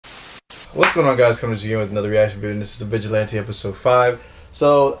What's going on, guys? Coming to you with another reaction video, and this is the Vigilante episode 5.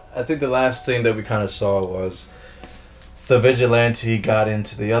 So, I think the last thing that we kind of saw was the Vigilante got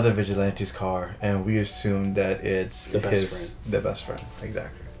into the other Vigilante's car, and we assumed that it's the best friend.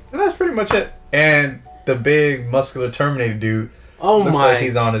 Exactly. And that's pretty much it. And the big, muscular Terminator dude looks like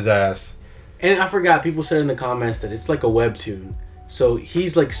he's on his ass. And I forgot, people said in the comments that it's like a webtoon. So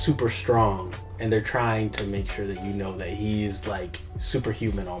he's like super strong, and they're trying to make sure that you know that he's like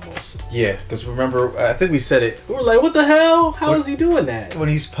superhuman almost. Yeah, because remember, I think we said it. We were like, what the hell? How is he doing that? When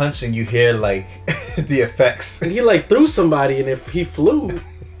he's punching, you hear like the effects. And he like threw somebody, and if he flew.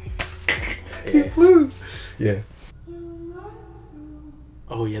 He flew. Yeah.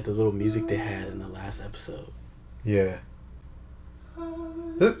 Oh yeah, the little music they had in the last episode. Yeah.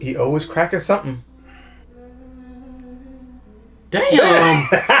 He always cracking something. Damn!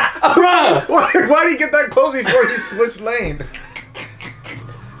 Bruh! Why did he get that close before he switched lane?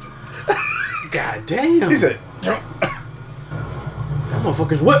 God damn! He said, that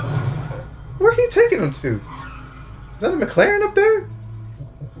motherfucker's whip. Where he taking him to? Is that a McLaren up there?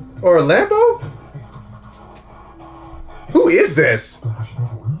 Or a Lambo? Who is this?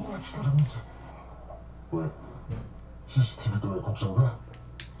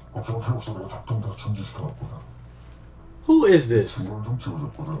 Who is this? That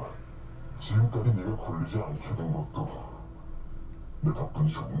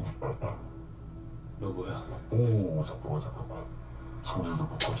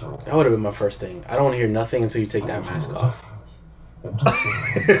would have been my first thing. I don't want to hear nothing until you take that mask off.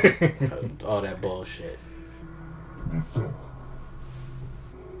 All that bullshit.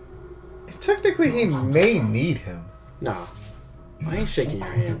 Technically, he may need him. Nah, I ain't shaking your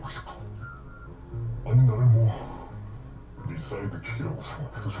hand.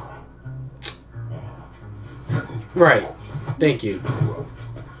 Right. Thank you.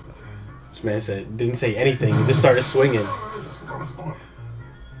 This man said, didn't say anything. He just started swinging.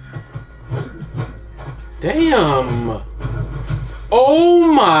 Damn.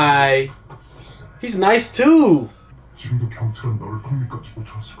 Oh my. He's nice too.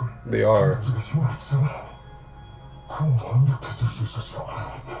 They are.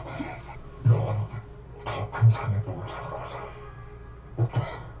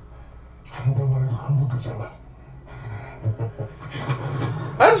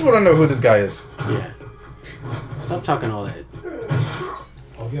 I just want to know who this guy is. Yeah. Stop talking all that.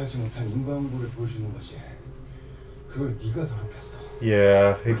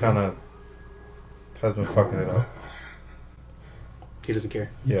 Yeah, he kind of has been fucking it up. He doesn't care.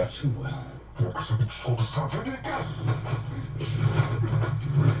 Yeah.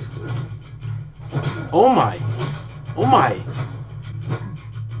 Oh my. Oh my.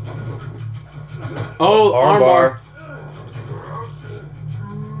 Oh, armbar.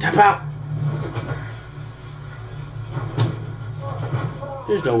 Tap out.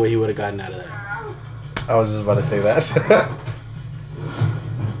 There's no way he would have gotten out of that. I was just about to say that.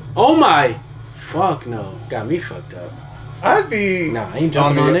 Oh my. Fuck no. Got me fucked up. I'd be... Nah, I ain't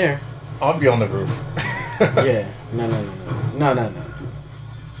jumping on there. I'll be on the roof. Yeah. No.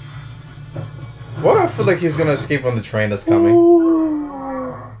 What I feel like he's gonna escape on the train that's coming.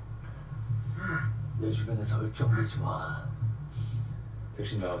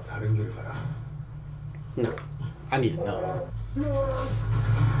 No. I need to know.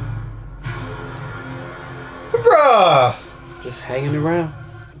 Bruh! Just hanging around.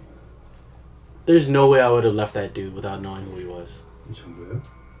 There's no way I would have left that dude without knowing who he was.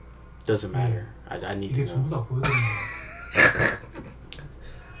 Doesn't matter. I need to know.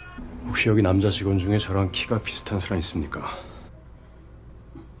 혹시 여기 남자 직원 중에 저랑 키가 비슷한 사람 있습니까?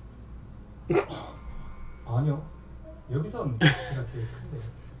 아니요. 여기선 제가 제일 큰데요.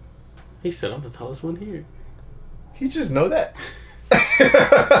 He said I'm the tallest one here. He just know that.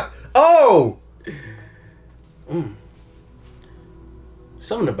 Oh!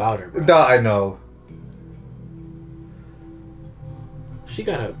 Something about her, bro. Duh, I know. She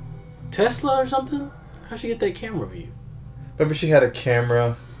got a Tesla or something? How'd she get that camera view? Remember she had a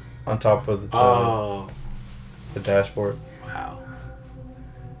camera on top of the dashboard? Wow.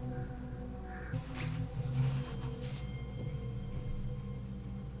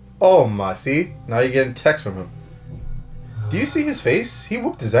 Oh my, see? Now you're getting text from him. Do you see his face? He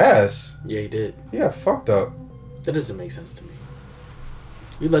whooped his ass. Yeah, he did. He got fucked up. That doesn't make sense to me.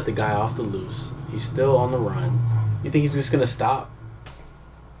 You let the guy off the loose. He's still on the run. You think he's just gonna stop?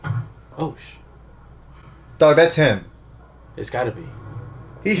 Oh, Dog, that's him. It's gotta be.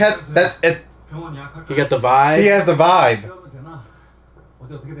 He had, that's it. He got the vibe. He has the vibe.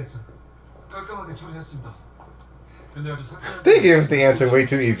 They gave us the answer way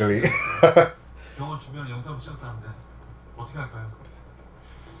too easily. 병원 주변에 영상 찍었다는데 어떻게 할까요?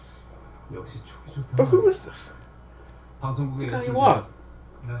 역시 촉이 좋다. But who is this? 방송국에 That's how you walk.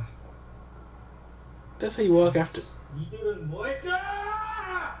 네. That's how you walk after. 이들은 뭐했어?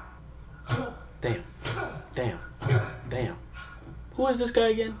 Damn. Damn. Damn. Who is this guy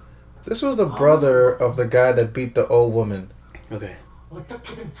again? This was the brother of the guy that beat the old woman. Okay.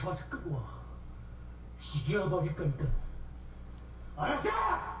 어떻게든 잡아서 끄고 와. 이겨버릴 거니까. 알았어?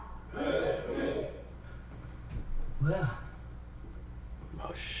 뭐야?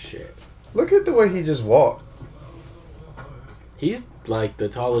 Oh shit. Look at the way he just walked. He's like the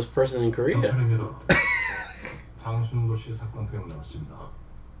tallest person in Korea. 경찰입니다. 방순도 씨 사건 때문에 왔습니다.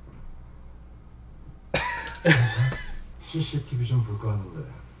 CCTV 좀 볼까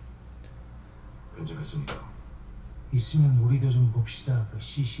하는데 괜찮겠습니까? 있으면 우리도 좀 봅시다. 그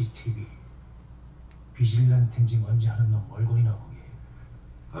CCTV. 비질란테인지 뭔지 하는 놈 얼굴이 나오게.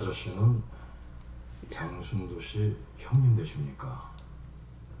 아저씨는 장순도 씨 형님 되십니까?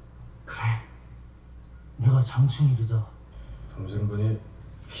 그래. 내가 장순이다. 동생분이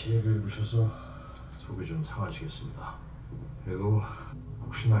피해를 입으셔서 속이 좀 상하시겠습니다. 그리고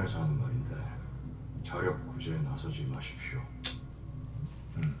혹시나 해서 하는 말인데 자력 구제에 나서지 마십시오.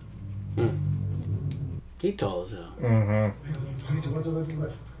 He tall as hell. Mm-hmm.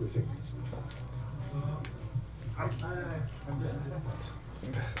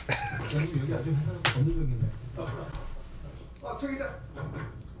 여기 아주 회사는 건설적이네. 저 기자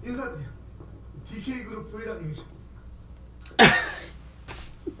인사드려. DK 그룹 부회장님이죠.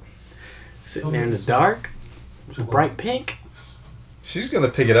 Sitting there in the dark, bright pink. She's gonna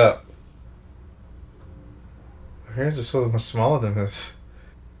pick it up. Her hands are so much smaller than this.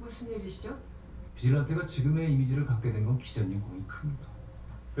 무슨 일이시죠? 비질란테가 지금의 이미지를 갖게 된 건 기자님 공이 큽니다.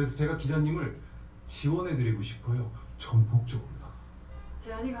 그래서 제가 기자님을 지원해드리고 싶어요. 전폭적으로.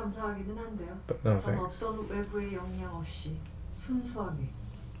 제안이 감사하기는 한데요. But no 전 thanks. 어떤 외부의 영향 없이 순수하게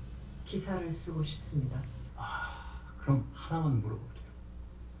기사를 쓰고 싶습니다. 그럼 하나만 물어볼게요.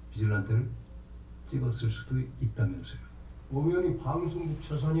 비질란테를 찍었을 수도 있다면서요. 오면이 방송국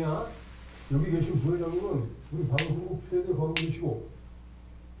차선이야? 여기 계신 부회장님은 우리 방송국 최대 관계이시고.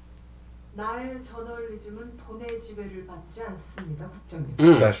 나의 저널리즘은 돈의 지배를 받지 않습니다, 국장님.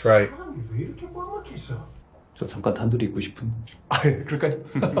 That's right. 사람이 왜 이렇게 꽉 막혀 있어? 저 잠깐 단둘이 있고 싶은. 아, 예, 그럴까요?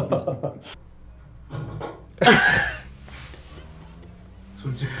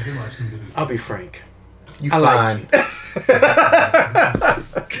 솔직하게 말씀드릴게요. I'll be frank. You I fine.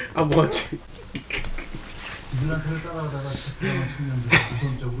 like I want you. 비질란테를 따라가다가 체포당한 청년들을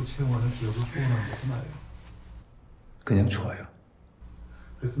우선적으로 채용하는 기업을 후원한 것은 알아요. 그냥 좋아요.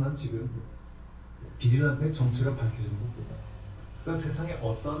 그래서 난 지금 비질란테의 정체가 밝혀진 것보다 그러니까 세상에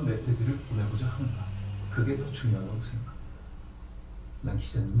어떠한 메시지를 보내고자 하는가 그게 더 중요하다고 생각합니다. 난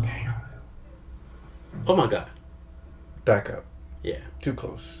기자님 마음을 알아요. Oh my god. Back up. Yeah. Too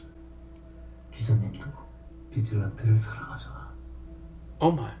close. 기자님도 비질란테를 사랑하잖아.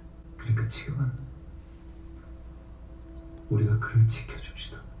 Oh my. 그러니까 지금은 우리가 그를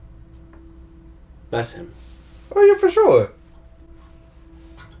지켜줍시다. That's him. Oh yeah, for sure.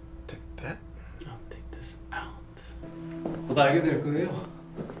 Take that. I'll take this out. 곧 알게 될 거예요.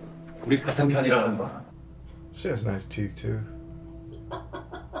 우리 같은 편이라는 거. She has nice teeth too.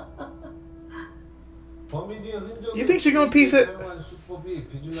 You think she gonna piece it?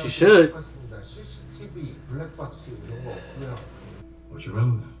 She should. CCTV, 블랙박스 이런 거 없고요.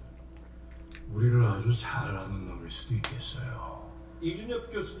 하지만 우리를 아주 잘 아는 놈일 수도 있겠어요.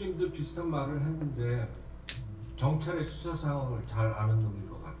 이준혁 교수님도 비슷한 말을 했는데 경찰의 수사 상황을 잘 아는 놈인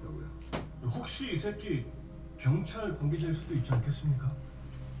것 같다고요. 혹시 이 새끼 경찰 관계자일 수도 있지 않겠습니까?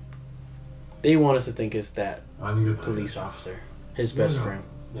 They want us to think it's that 아니길 police officer, his best friend.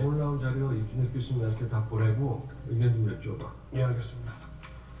 올라온 자료 이준혁 교수님한테 다 보내고 의견 좀 여쭤봐. 예, 알겠습니다.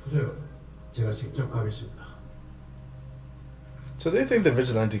 그래요. 제가 직접 가겠습니다. So they think the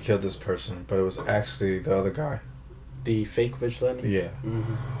vigilante killed this person, but it was actually the other guy. The fake vigilante? Yeah.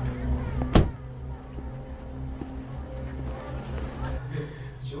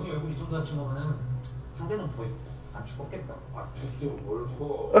 지용이 얼굴 이 정도 다쳐놓으면 상대는 거의 안 죽었겠다. 죽지 뭘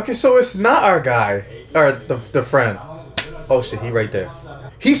죽어. Okay, so it's not our guy or the friend. Oh shit, he right there.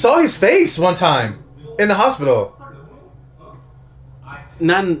 He saw his face one time in the hospital.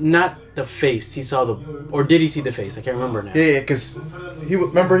 Not the face. He saw the, or did he see the face? I can't remember now. Yeah, because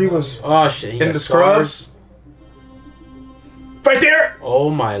remember he was Oh shit! He in got the scars. scrubs. Right there. Oh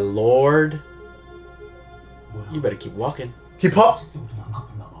my lord! You better keep walking. He popped.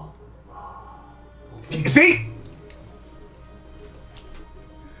 See?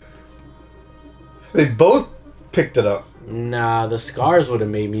 They both picked it up. Nah, the scars would have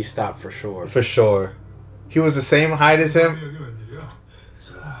made me stop for sure. For sure. He was the same height as him.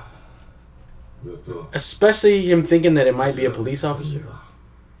 Especially him thinking that it might be a police officer.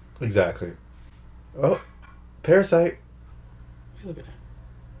 Exactly. Oh, Parasite. Hey, look at that.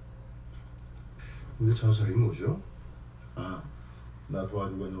 근데 저 자리 뭐죠? 아, 나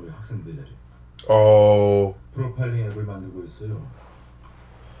도와주고 있는 우리 학생들 자리. Oh. 프로파일링 앱을 만들고 있어요.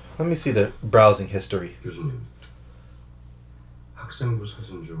 Let me see the browsing history. 교수님, 학생부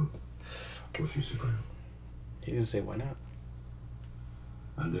사진 좀 볼 수 있을까요? He didn't say why not.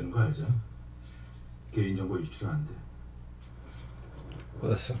 안 되는 거 알죠? 개인정보 유출은 안 돼.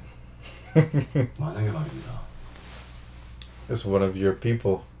 Listen. 만약에 말입니다. It's one of your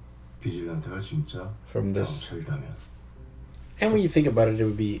people 비질란테가 진짜 from this. 경찰이라면 And when you think about it,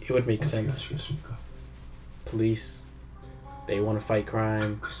 it would make 어떻게 sense. 하시겠습니까? Police, they want to fight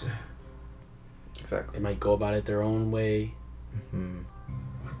crime. 글쎄, Exactly. They might go about it their own way. Hmm.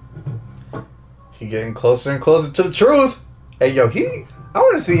 He getting closer and closer to the truth. Hey, yo, I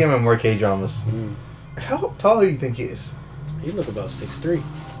want to see him in more K-dramas. Mm. How tall do you think he is? He look about 6'3".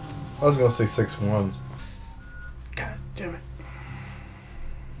 I was going to say 6'1". God damn it.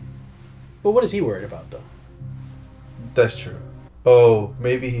 But what is he worried about, though? That's true. Oh,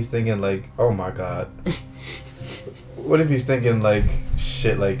 maybe he's thinking like, oh my god. What if he's thinking like,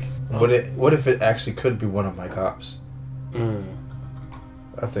 shit, like, what if it actually could be one of my cops? Mm.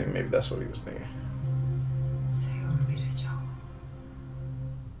 I think maybe that's what he was thinking. 세월을 미르죠.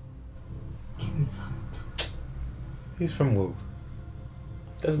 김유선. He's from Woo.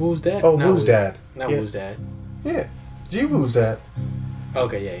 That's Woo's dad? Oh, Not Woo's Woo. dad. Not Yeah. Woo's dad. Yeah, Ji-Woo's dad.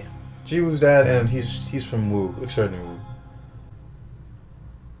 Okay, yeah, yeah. Ji-Woo's dad, and he's from Woo, extraordinary Woo.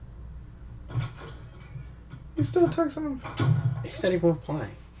 You still texting him? He's not even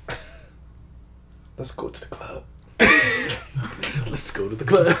replying. Let's go to the club. Let's go to the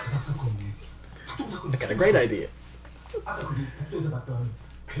club. 사건이 특종 사건이 I got a great idea. 아까 거기 복도에서 봤던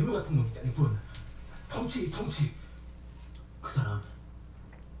괴물 같은 놈 있잖니 분 덩치 그 사람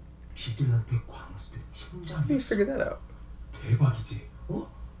비질란테 광수대 How do you 팀장이었어. figure that out? 대박이지. 어?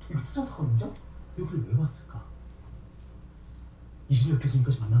 이거 특종 사건인정? 여기를 왜 왔을까? 이준혁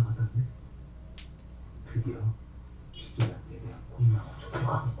교수님까지 만나봤다는데 그게요 비질란테에 대한 공명을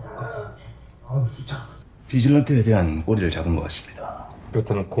진짜 비질란테에 대한 꼬리를 잡은 것 같습니다.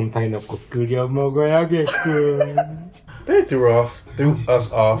 그렇다면 곰탕에 넣고 끓여 먹어야겠군. They threw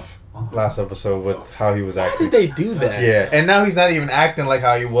us off last episode with how he was Why acting. did they do that? Yeah, and now he's not even acting like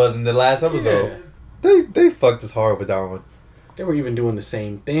how he was in the last episode. They fucked us hard with that one. They were even doing the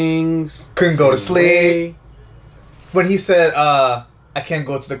same things. Couldn't go to same sleep. way. When he said, I can't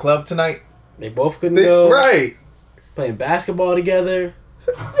go to the club tonight. They both couldn't go. Right. Playing basketball together.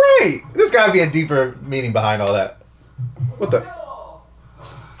 Right. There's gotta be a deeper meaning behind all that. What the?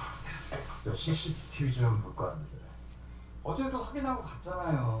 CCTV 좀 볼까 하는데. 어제도 확인하고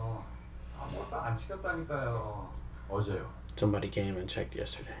갔잖아요. 아무것도 안 찍혔다니까요. 어제요. Somebody came and checked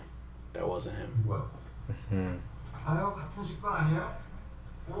yesterday. That wasn't him. 뭐야? 아유 같은 식당 아니에요?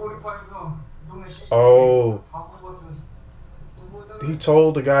 오리파에서 동네 CCTV Oh. 다 보고 왔으면 He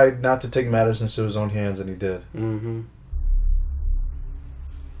told the guy not to take matters into his own hands, and he did. Mm-hmm.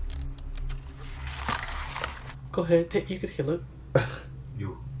 Go ahead. You could take a look.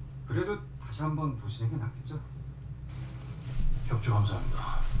 요. 그래도 다시 한번 보시는 게 낫겠죠? 협조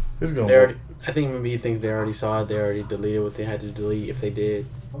감사합니다. He's going. They already. I think maybe he thinks they already saw it. They already deleted what they had to delete. If they did.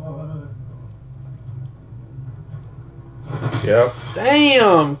 Yep.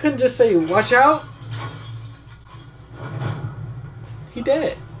 Damn! Couldn't just say watch out. He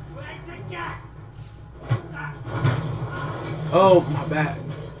dead. Oh my bad.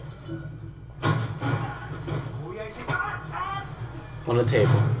 On the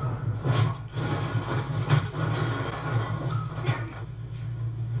table.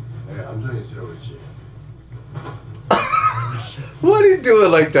 내가 얌전히 있으라고 했지. Why do you do it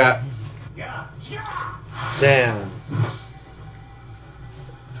like that? Damn.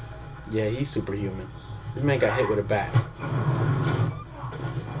 Yeah, he's superhuman. This man got hit with a bat.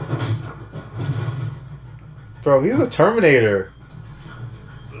 Bro, he's a Terminator.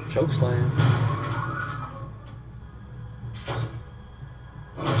 Choke slam.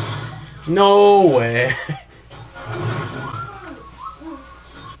 No way.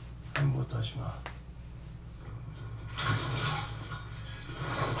 못하지 마.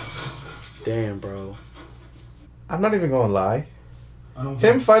 Damn, bro. I'm not even gonna lie.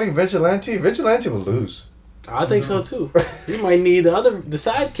 Him fighting Vigilante will lose. I think so too. You might need the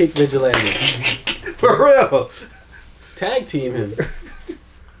sidekick vigilante. For real. Tag team him.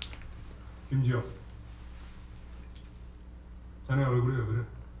 김지영. 자네 얼굴이 왜 그래?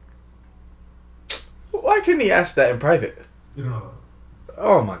 Why couldn't he ask that in private? 일어나봐.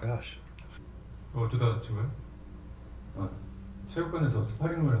 Oh my gosh. 어쩌다 다친 거야? 체육관에서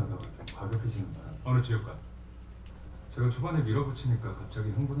스파링을 하다가 좀 과격해지는 바람. 어느 체육관? 제가 초반에 밀어붙이니까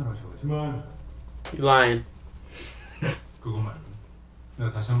갑자기 흥분을 하셔가지고. You lying. 그거 말고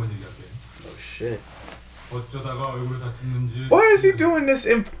내가 다시 한번 얘기할게. Oh shit. 어쩌다가 얼굴을 다쳤는지. Why is he doing this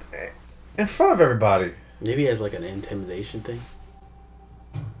in front of everybody? Maybe he has like an intimidation thing.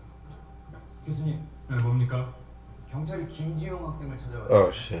 교수님. 네, 뭡니까? 경찰이 김지용 학생을 찾아왔어요. Oh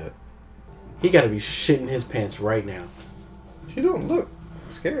shit. He gotta be shitting his pants right now. You don't look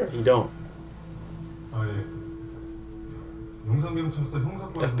scared. He don't. 아 예. 용산경찰서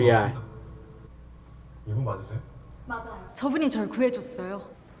형사과에서 FBI. 이분 맞으세요? 맞아요. 저분이 절 구해줬어요.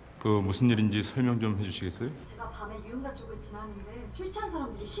 그 무슨 일인지 설명 좀 해주시겠어요? 제가 밤에 유흥가 쪽을 지나는데 술 취한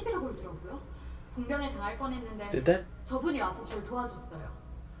사람들이 시비를 걸더라고요. 봉변을 당할 뻔했는데 Did that? 저분이 와서 절 도와줬어요.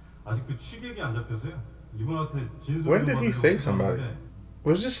 아직 그 취객이 안 잡혀서요? 이분한테 진술. When did he save somebody?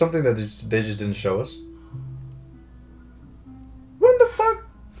 Was this something that they just didn't show us? When the fuck?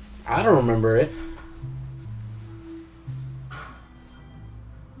 I don't remember it.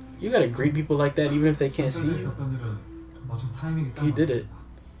 You gotta greet people like that even if they can't see you. He did it.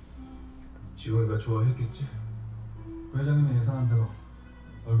 지호이가 좋아했겠지. 회장님이 예상한 대로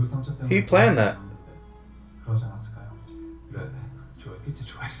얼굴 상처 때문에. He planned that. 그러지 않았을까요? 그래, 좋아했겠지.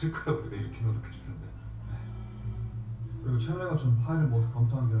 좋아했을 거야. 우리가 이렇게 노력해 주는데. 그리고 최면회가 준 파일을 모두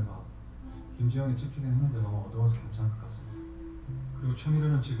검토한 결과 김지영이 찍히긴 했는데 너무 어두워서 괜찮을 것 같습니다. 그리고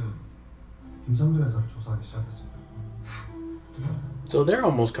최미래는 지금 김삼도 회사를 조사하기 시작했습니다. So they're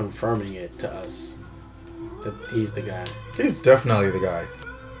almost confirming it to us that he's the guy. He's definitely the guy.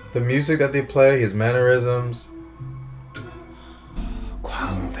 The music that they play, his mannerisms.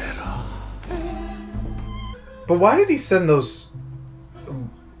 But why did he send those?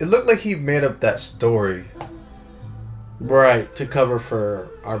 It looked like he made up that story. Right, to cover for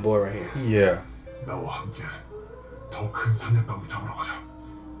our boy right here. Yeah. 나와 함께 더 큰 사냥감을 잡으러 가자.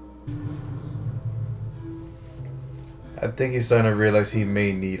 I think he's starting to realize he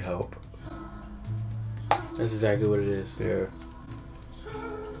may need help. That's exactly what it is. Yeah.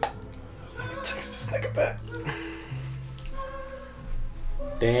 Text this nigga back.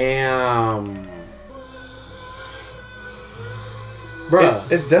 Damn. Bruh.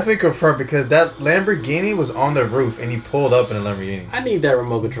 It's definitely confirmed because that Lamborghini was on the roof and he pulled up in a Lamborghini. I need that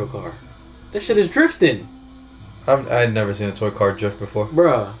remote control car. That shit is drifting. I'd never seen a toy car drift before.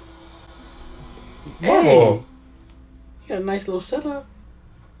 Bruh. Hey. You got a nice little setup.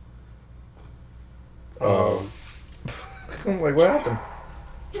 Oh. I'm like, what happened?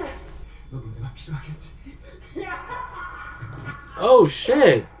 Oh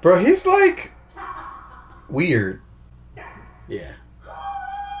shit. Bro, he's like weird. Yeah.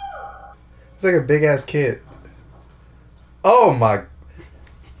 He's like a big ass kid. Oh my.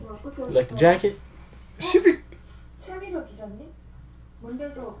 You like the jacket? She be. 최민호 기자님?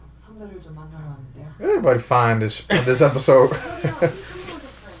 먼데서 선배를 좀 만나러 왔는데요. Everybody find this episode.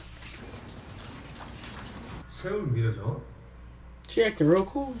 세울 미래죠. She acting real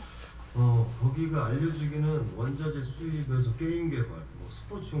cool. 거기가 알려지기는 원자재 수입에서 게임 개발, 뭐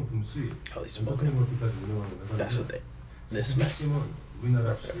스포츠용품 수입, 엔터테인먼트까지 운영하는 회사인데 This man. 핵심은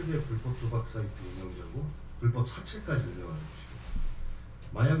우리나라 최대 불법 도박 사이트 운영자고 불법 사채까지 운영하는 곳이고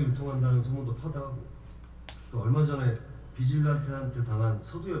마약이 유통한다는 소문도 파다하고 또 얼마 전에 비질란테한테 당한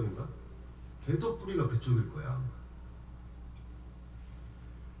서두엽인가? 걔도 뿌리가 그쪽일 거야.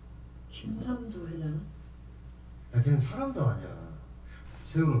 김삼두 회장은? 야, 걔는 사람도 아니야.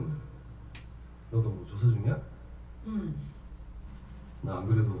 세우는 너도 뭐 조사 중이야? 나 안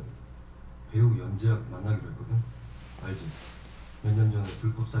그래도 배우 연재학 만나기로 했거든. 알지? 몇 년 전에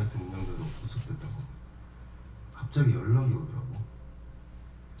불법 사이트 운영자로 구속됐다고. 갑자기 연락이 오더라고.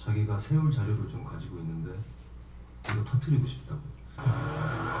 자기가 세울 자료를 좀 가지고 있는데 이거 터뜨리고 싶다고.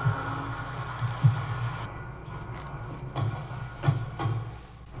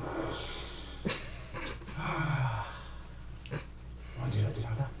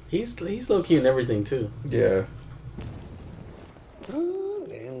 He's low key in everything too. Yeah.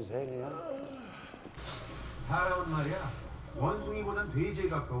 냄새냐? 사람은 말이야 원숭이보단 돼지에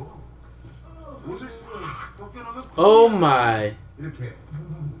가까워. 옷을 쓰면 벗겨놓으면 Oh my. 이렇게.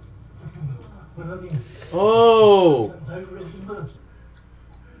 Oh.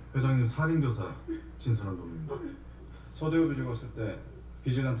 회장님 살인교사 진선한 놈입니다. 서대우도 죽었을 때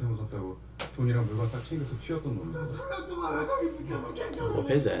비질란테 웃었다고 돈이랑 물건 싹 챙겨서 튀었던 놈입니다. Whoop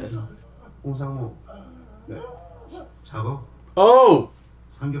his ass. 홍상무. 네. 작업? Oh.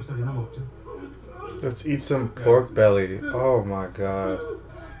 삼겹살이나 먹자. Let's eat some pork belly. Oh my god.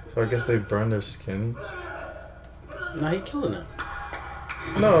 So I guess they burn their skin? Nah, he killing them.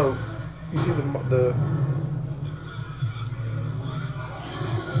 No. You see the...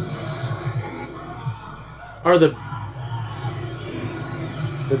 Are the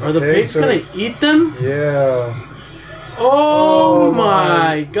pigs gonna eat them? Yeah. Oh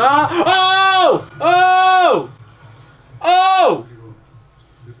my god! Oh! Oh! Oh!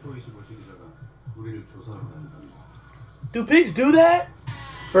 Do pigs do that?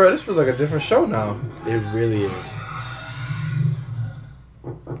 Bro, this feels like a different show now. It really is.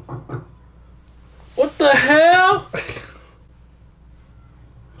 What the hell?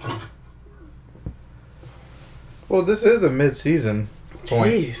 Well, this is the mid-season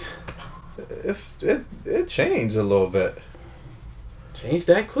point. Jeez. It changed a little bit. Changed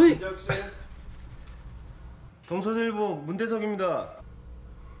that quick. 동서일보 문대석입니다.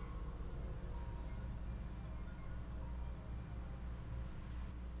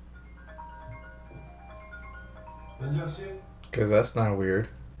 Because that's not weird.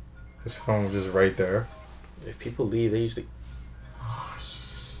 His phone was just right there. If people leave, they usually...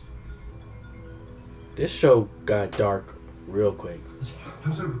 This show got dark real quick.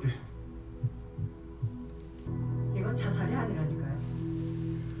 이건 자살이 아니라니까요.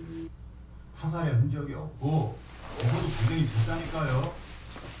 타살의 흔적이 없고 이것도 분명히 됐다니까요.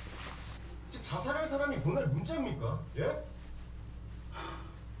 지금 자살할 사람이 보낼 문자입니까? 예?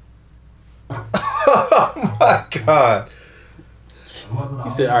 Oh my god. He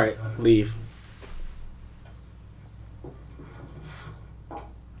said, alright, leave.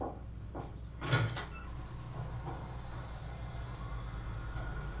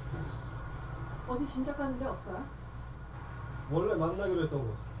 어디 진작 가는데 없어요? 원래 만나기로 했던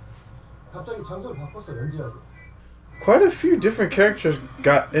거. 갑자기 장소를 바꿨어, 연지하고. Quite a few different characters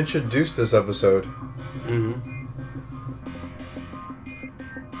got introduced this episode. Mm-hmm.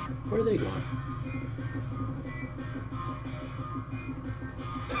 Where are they going?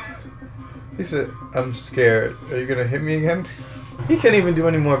 He said, I'm scared. Are you gonna hit me again? He can't even do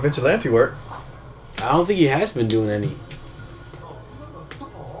any more vigilante work. I don't think he has been doing any.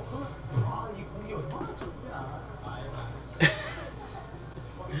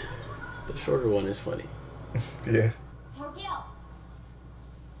 The shorter one is funny. Yeah. 저기요.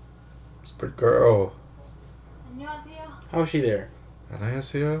 It's the girl. 안녕하세요. How is she there?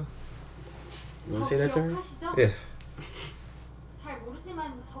 안녕하세요. You want to say that to her? 기억하시죠? Yeah. 잘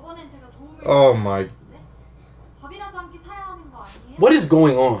모르지만 저번엔 제가 도움을 Oh my. 밥이라도 한 끼 사야 하는 거 아니에요? What is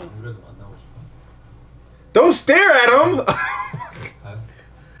going on? Don't stare at him!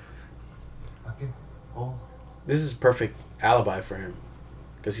 This is perfect alibi for him.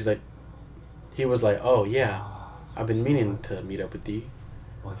 Because he's like, he was like, oh yeah, I've been meaning to meet up with you.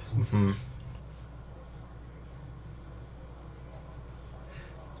 Mm-hmm.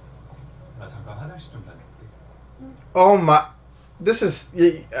 Oh my. This is.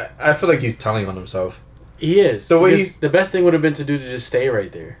 I feel like he's telling on himself. He is. The way he's. The best thing would have been to do to just stay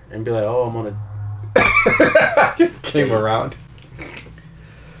right there and be like, oh, I'm on a. Came around.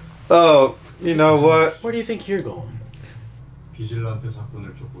 Oh, you know what? Where do you think you're going? 비질란테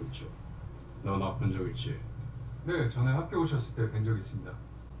사건을 쫓고 있죠. 너 나 본 적 있지? 네, 전에 학교 오셨을 때 뵌 적 있습니다.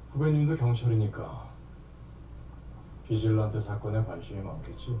 후배님도 경찰이니까 비질란테 사건에 관심이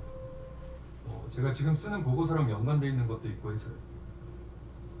많겠지? 제가 지금 쓰는 보고서랑 연관돼 있는 것도 있고 해서요.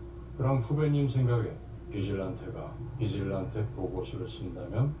 그럼 후배님 생각에 비질란테가 비질란테 보고서를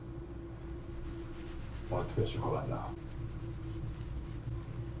쓴다면 어떻게 쓸 것 같나?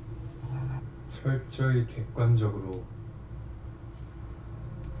 철저히 객관적으로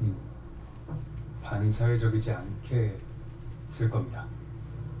반사회적이지 않게 쓸 겁니다.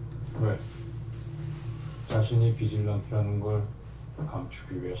 왜? 자신이 비질란테라는 걸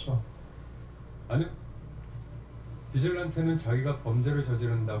감추기 위해서? 아니요. 비질란테는 자기가 범죄를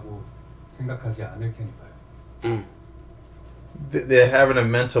저지른다고 생각하지 않을 테니까요. They're having a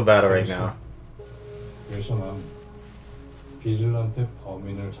mental battle right now. 그래서 난 비질란테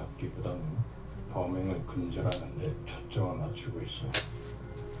범인을 잡기보다는 범인을 근절하는 데 초점을 맞추고 있어.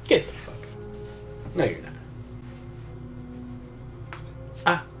 Get the fuck. No, you're not.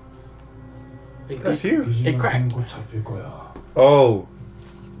 Ah. That's you. It cracked. 곧 잡힐 거야. Oh.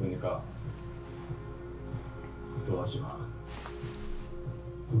 그러니까 또 하지 마.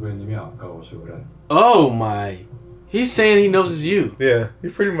 후배님이 아까워서 그래. Oh my. He's saying he knows it's you. Yeah, he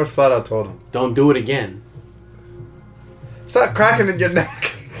pretty much flat out told him. Don't do it again. Stop cracking in your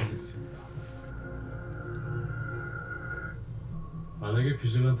neck. 만약에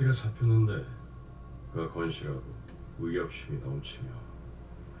비질란테가 잡혔는데 그가 건실하고 의협심이 넘치며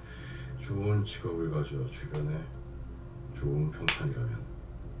좋은 직업을 가져 주변에 좋은 평판이라면,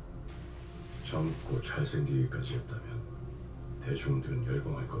 젊고 잘생기기까지 했다면 대중들은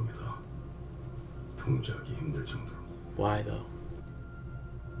열광할 겁니다. 통제하기 힘들 정도로. Why though?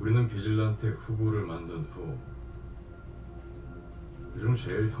 우리는 비질란테 후보를 만든 후 그중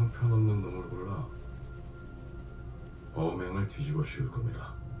제일 형편없는 놈을 골라 범행을 뒤집어 씌울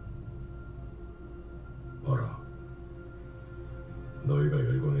겁니다. 봐라, 너희가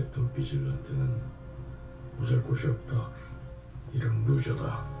열광했던 비질란테는 무잘 곳이 없다. 이런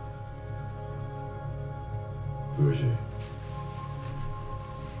루저다. 그것이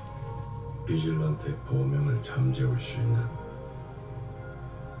비질란테 범행을 잠재울 수 있는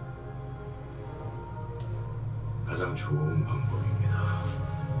가장 좋은 방법입니다.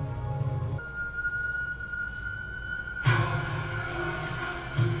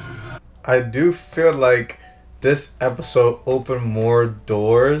 I do feel like this episode opened more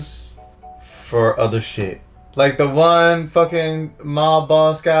doors for other shit. Like the one fucking mob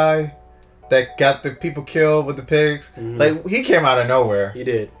boss guy that got the people killed with the pigs. Mm-hmm. Like, he came out of nowhere. He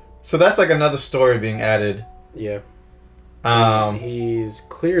did. So that's like another story being added. Yeah. He's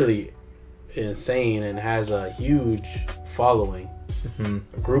clearly insane and has a huge following.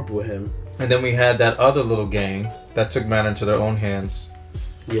 Mm-hmm. A group with him. And then we had that other little gang that took matter into their own hands.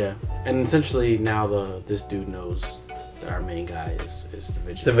 Yeah. And essentially now this dude knows that our main guy is the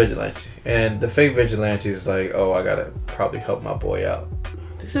Vigilante. The Vigilante. And the fake Vigilante is like, oh, I gotta probably help my boy out.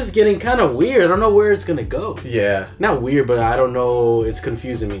 This is getting kind of weird. I don't know where it's gonna go. Yeah. Not weird, but I don't know. It's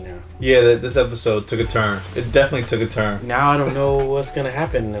confusing me now. Yeah, this episode took a turn. It definitely took a turn. Now I don't know what's gonna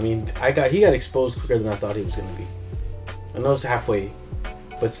happen. I mean, he got exposed quicker than I thought he was gonna be. I know it's halfway,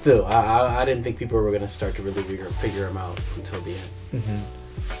 but still, I didn't think people were gonna start to really figure him out until the end. Mm-hmm.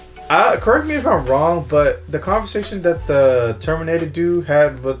 Correct me if I'm wrong, but the conversation that the Terminator dude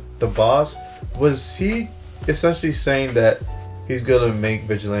had with the boss, was he essentially saying that he's gonna make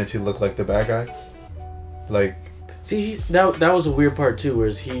Vigilante look like the bad guy? Like, see, that was a weird part too, where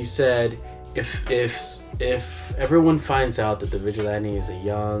he said if everyone finds out that the Vigilante is a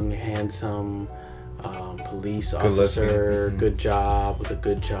young, handsome police officer, good job, with a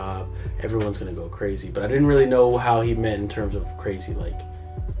good job, everyone's gonna go crazy. But I didn't really know how he meant in terms of crazy, like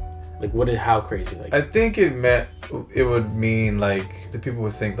how crazy, like. I think it would mean like the people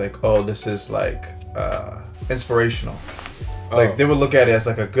would think like, oh, this is like inspirational. Like they would look at it as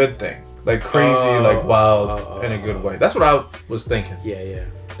like a good thing, like crazy, like wild in a good way. That's what I was thinking. Yeah,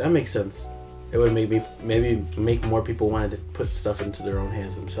 that makes sense. It would maybe make more people want to put stuff into their own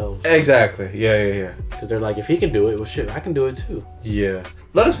hands themselves. Exactly. Yeah. Because they're like, if he can do it, well, shit, I can do it too. Yeah.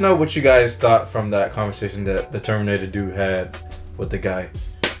 Let us know what you guys thought from that conversation that the Terminator dude had with the guy.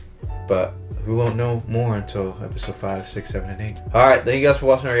 But we won't know more until episode 5, 6, 7, and 8. Alright, thank you guys for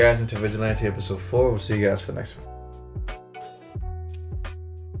watching our reaction to Vigilante episode 4. We'll see you guys for the next one.